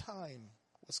of time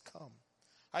was come."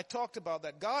 I talked about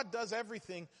that. God does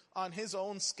everything on his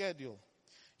own schedule.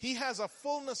 He has a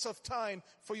fullness of time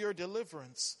for your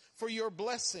deliverance, for your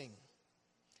blessing.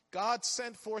 God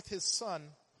sent forth his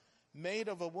Son, made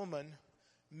of a woman,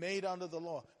 made under the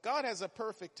law. God has a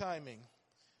perfect timing.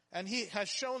 And he has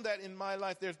shown that in my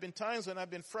life. There's been times when I've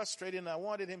been frustrated and I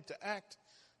wanted him to act.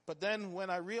 But then when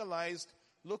I realized,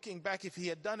 looking back, if he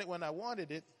had done it when I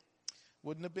wanted it,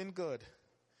 wouldn't have been good.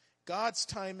 God's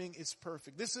timing is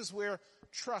perfect. This is where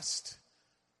trust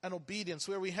and obedience,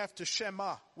 where we have to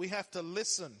shema, we have to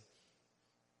listen.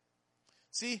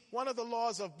 See, one of the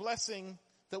laws of blessing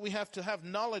that we have to have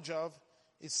knowledge of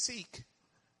is seek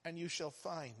and you shall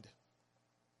find.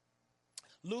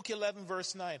 Luke 11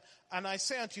 verse 9, "And I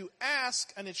say unto you,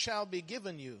 ask and it shall be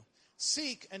given you.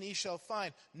 Seek and ye shall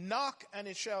find. Knock and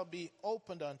it shall be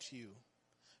opened unto you."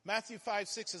 Matthew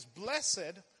 5:6 says,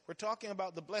 "Blessed," we're talking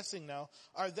about the blessing now,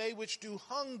 "are they which do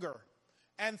hunger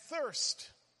and thirst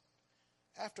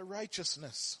after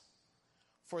righteousness,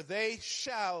 for they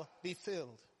shall be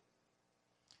filled.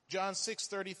 John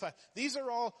 6:35. These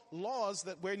are all laws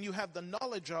that when you have the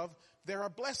knowledge of, there are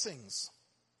blessings.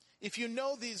 If you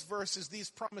know these verses, these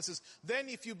promises, then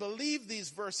if you believe these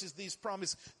verses, these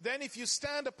promises, then if you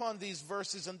stand upon these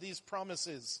verses and these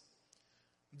promises,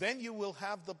 then you will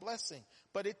have the blessing.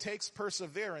 But it takes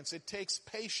perseverance. It takes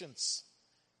patience.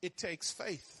 It takes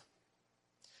faith.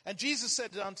 And Jesus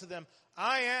said unto them,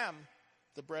 I am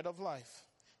the bread of life.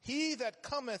 He that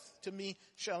cometh to me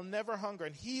shall never hunger,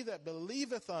 and he that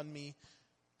believeth on me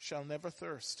shall never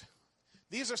thirst.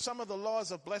 These are some of the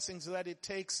laws of blessings that it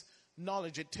takes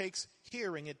knowledge, it takes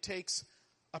hearing, it takes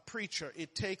a preacher,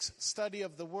 it takes study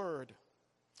of the word.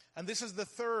 And this is the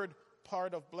third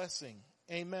part of blessing.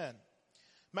 Amen.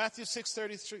 Matthew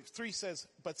 6:33 says,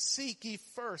 but seek ye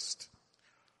first.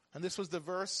 And this was the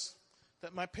verse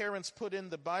that my parents put in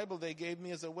the Bible they gave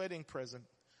me as a wedding present.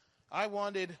 I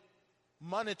wanted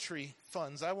monetary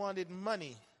funds. I wanted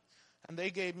money. And they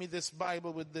gave me this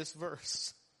Bible with this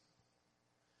verse.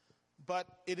 But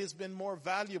it has been more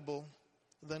valuable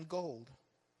than gold.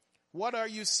 What are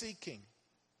you seeking?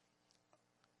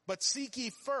 But seek ye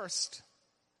first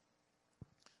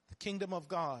the kingdom of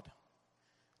God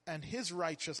and his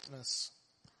righteousness,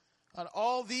 and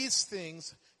all these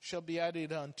things shall be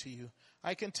added unto you.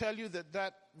 I can tell you that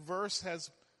that verse has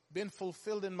been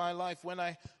fulfilled in my life. When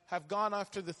I have gone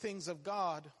after the things of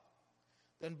God,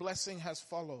 then blessing has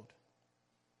followed.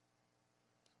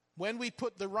 When we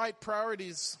put the right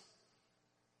priorities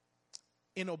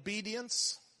in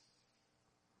obedience,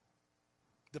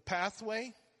 the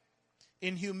pathway,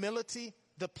 in humility,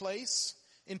 the place,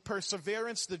 in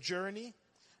perseverance, the journey,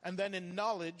 and then in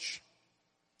knowledge,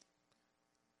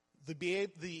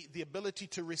 the ability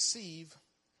to receive,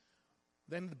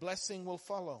 then the blessing will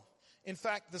follow. In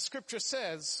fact, the scripture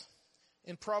says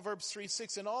in Proverbs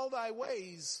 3:6, in all thy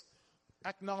ways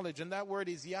acknowledge, and that word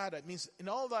is yada. It means in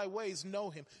all thy ways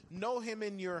know him. Know him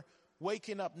in your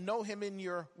waking up. Know him in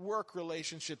your work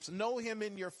relationships. Know him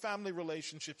in your family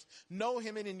relationships. Know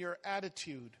him in your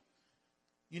attitude.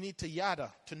 You need to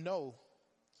yada, to know.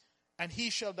 And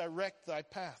he shall direct thy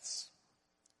paths.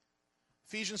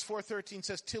 Ephesians 4:13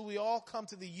 says, till we all come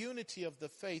to the unity of the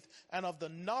faith and of the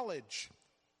knowledge.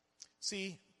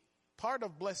 See, part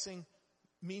of blessing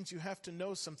means you have to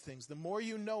know some things. The more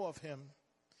you know of him,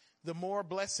 the more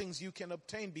blessings you can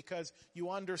obtain because you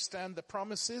understand the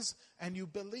promises and you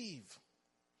believe.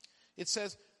 It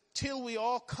says, till we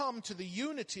all come to the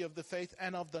unity of the faith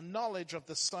and of the knowledge of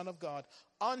the Son of God,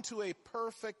 unto a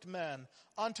perfect man,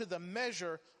 unto the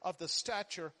measure of the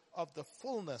stature of the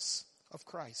fullness of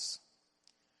Christ.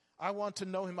 I want to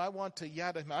know him. I want to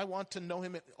yada him. I want to know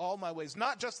him in all my ways.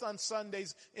 Not just on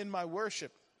Sundays in my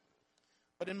worship,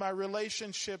 but in my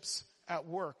relationships at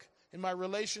work, in my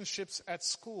relationships at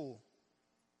school.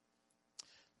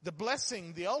 The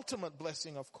blessing, the ultimate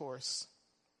blessing, of course,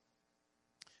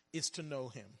 is to know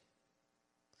him.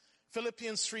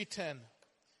 Philippians 3:10.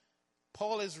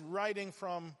 Paul is writing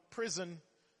from prison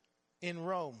in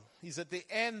Rome. He's at the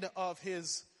end of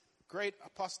his great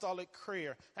apostolic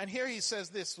career. And here he says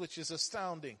this, which is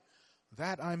astounding,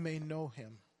 that I may know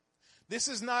him. This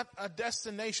is not a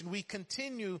destination. We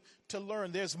continue to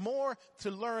learn. There's more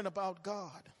to learn about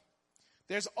God.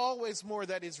 There's always more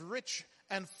that is rich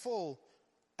and full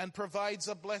and provides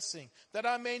a blessing, that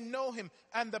I may know him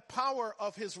and the power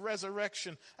of his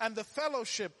resurrection and the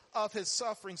fellowship of his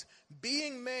sufferings,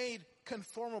 being made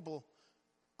conformable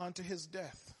unto his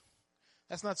death.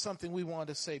 That's not something we want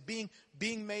to say. Being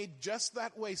made just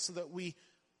that way so that we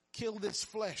kill this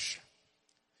flesh.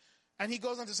 And he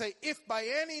goes on to say, if by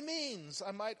any means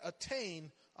I might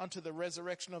attain unto the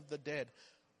resurrection of the dead.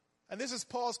 And this is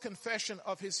Paul's confession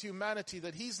of his humanity,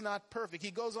 that he's not perfect.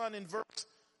 He goes on in verse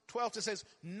 12 to say,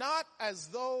 not as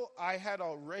though I had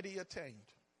already attained.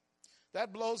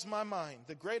 That blows my mind.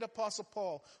 The great apostle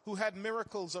Paul, who had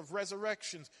miracles of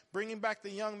resurrections, bringing back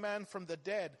the young man from the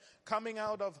dead, coming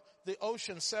out of the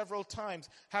ocean several times,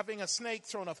 having a snake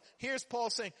thrown off. Here's Paul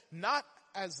saying, not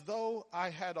as though I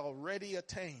had already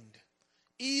attained.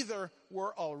 Either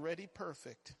were already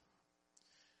perfect.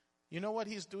 You know what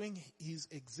he's doing? He's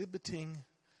exhibiting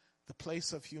the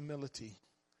place of humility.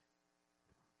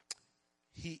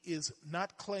 He is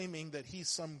not claiming that he's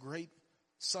some great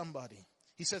somebody.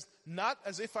 He says, not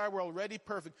as if I were already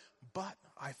perfect, but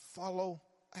I follow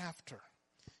after.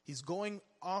 He's going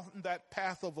on that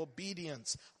path of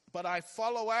obedience, but I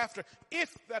follow after,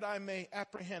 if that I may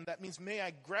apprehend. That means may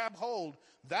I grab hold,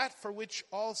 that for which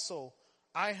also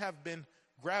I have been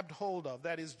grabbed hold of,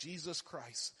 that is Jesus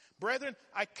Christ. Brethren,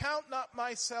 I count not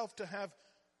myself to have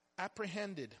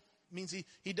apprehended. Means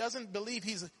he doesn't believe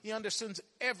he understands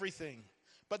everything.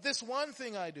 But this one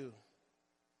thing I do,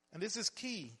 and this is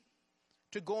key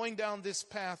to going down this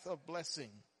path of blessing,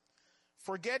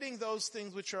 forgetting those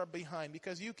things which are behind,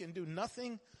 because you can do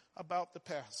nothing about the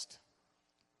past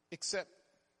except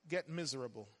get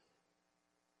miserable.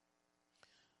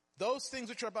 Those things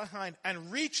which are behind,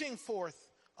 and reaching forth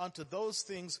unto those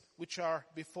things which are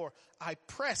before. I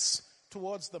press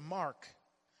towards the mark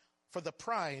for the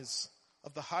prize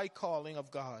of the high calling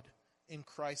of God in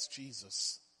Christ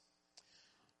Jesus.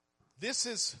 This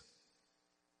is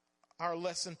our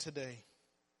lesson today.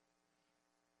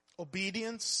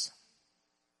 Obedience,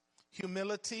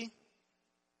 humility,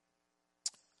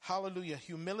 hallelujah,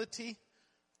 humility,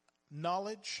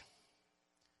 knowledge,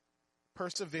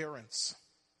 perseverance,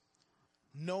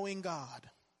 knowing God.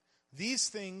 These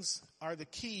things are the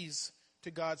keys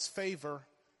to God's favor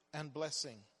and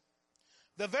blessing.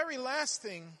 The very last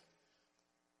thing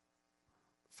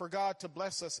for God to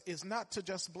bless us is not to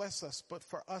just bless us, but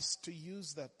for us to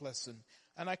use that blessing.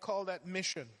 And I call that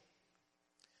mission.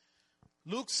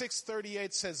 Luke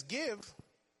 6:38 says, give,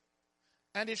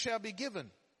 and it shall be given.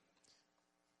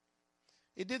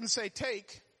 It didn't say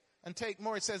take and take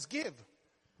more. It says give.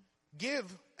 Give,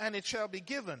 and it shall be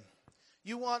given.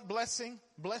 You want blessing?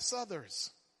 Bless others.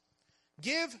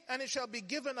 Give, and it shall be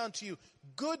given unto you.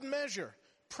 Good measure,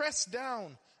 pressed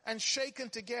down and shaken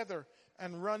together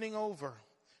and running over,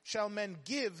 shall men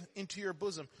give into your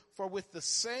bosom. For with the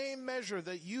same measure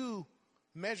that you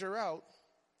measure out,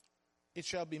 it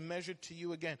shall be measured to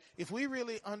you again. If we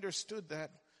really understood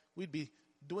that, we'd be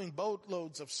doing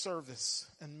boatloads of service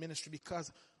and ministry,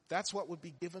 because that's what would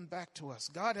be given back to us.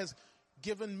 God has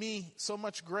given me so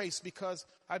much grace because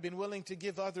I've been willing to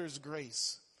give others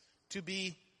grace, to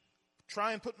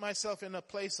try and put myself in a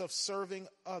place of serving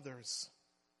others.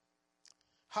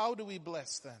 How do we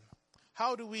bless then?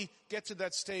 How do we get to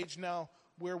that stage now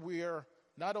where we are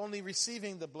not only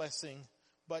receiving the blessing,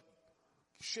 but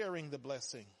sharing the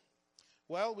blessing?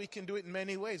 Well, we can do it in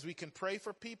many ways. We can pray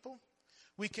for people.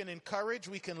 We can encourage.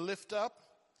 We can lift up.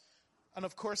 And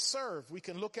of course, serve. We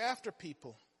can look after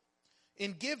people.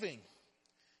 In giving.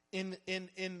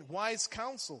 In wise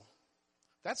counsel.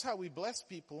 That's how we bless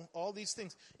people. All these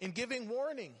things. In giving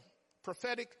warning.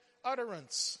 Prophetic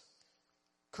utterance.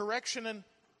 Correction and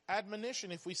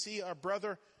admonition. If we see our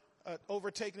brother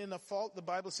overtaken in a fault, the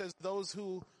Bible says those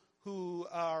who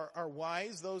are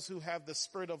wise, those who have the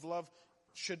spirit of love,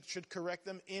 should correct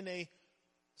them in a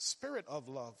spirit of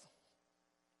love.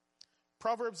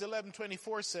 Proverbs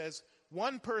 11:24 says,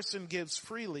 one person gives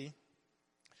freely,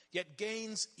 yet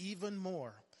gains even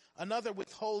more. Another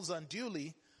withholds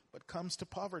unduly, but comes to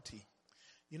poverty.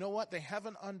 You know what? They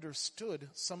haven't understood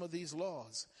some of these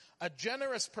laws. A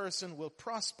generous person will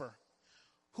prosper.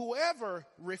 Whoever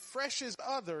refreshes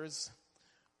others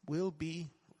will be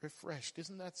refreshed.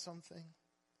 Isn't that something?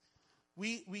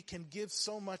 We can give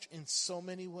so much in so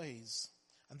many ways.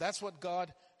 And that's what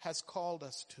God has called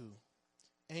us to.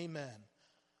 Amen.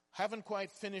 Haven't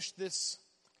quite finished this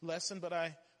lesson, but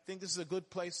I think this is a good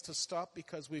place to stop,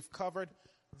 because we've covered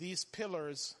these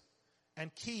pillars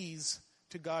and keys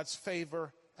to God's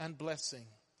favor and blessing.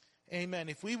 Amen.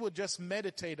 If we would just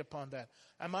meditate upon that.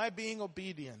 Am I being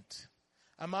obedient?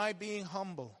 Am I being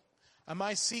humble? Am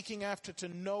I seeking after to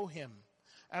know Him?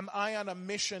 Am I on a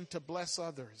mission to bless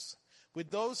others? With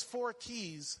those 4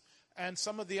 keys and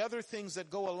some of the other things that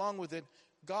go along with it,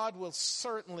 God will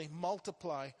certainly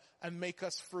multiply and make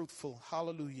us fruitful.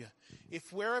 Hallelujah.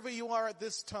 If wherever you are at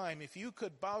this time, if you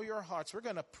could bow your hearts, we're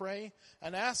going to pray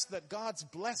and ask that God's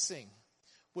blessing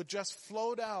would just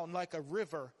flow down like a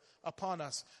river upon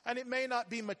us. And it may not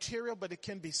be material, but it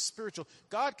can be spiritual.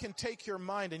 God can take your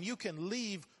mind and you can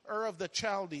leave Ur of the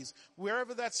Chaldees.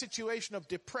 Wherever that situation of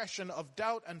depression, of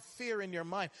doubt and fear in your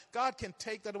mind, God can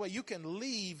take that away. You can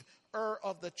leave Ur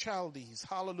of the Chaldees.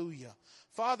 Hallelujah.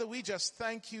 Father, we just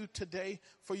thank you today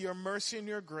for your mercy and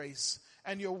your grace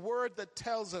and your word that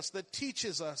tells us, that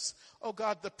teaches us, oh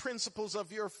God, the principles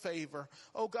of your favor,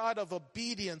 oh God, of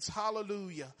obedience,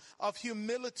 hallelujah, of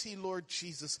humility, Lord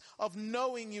Jesus, of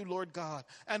knowing you, Lord God,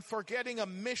 and forgetting a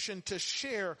mission to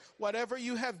share whatever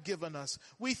you have given us.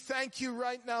 We thank you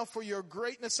right now for your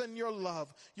greatness and your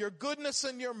love, your goodness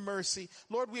and your mercy.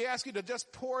 Lord, we ask you to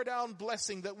just pour down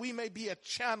blessing that we may be a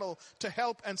channel to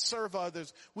help and serve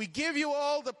others. We give you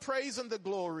all the praise and the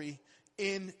glory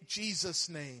in Jesus'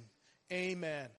 name. Amen.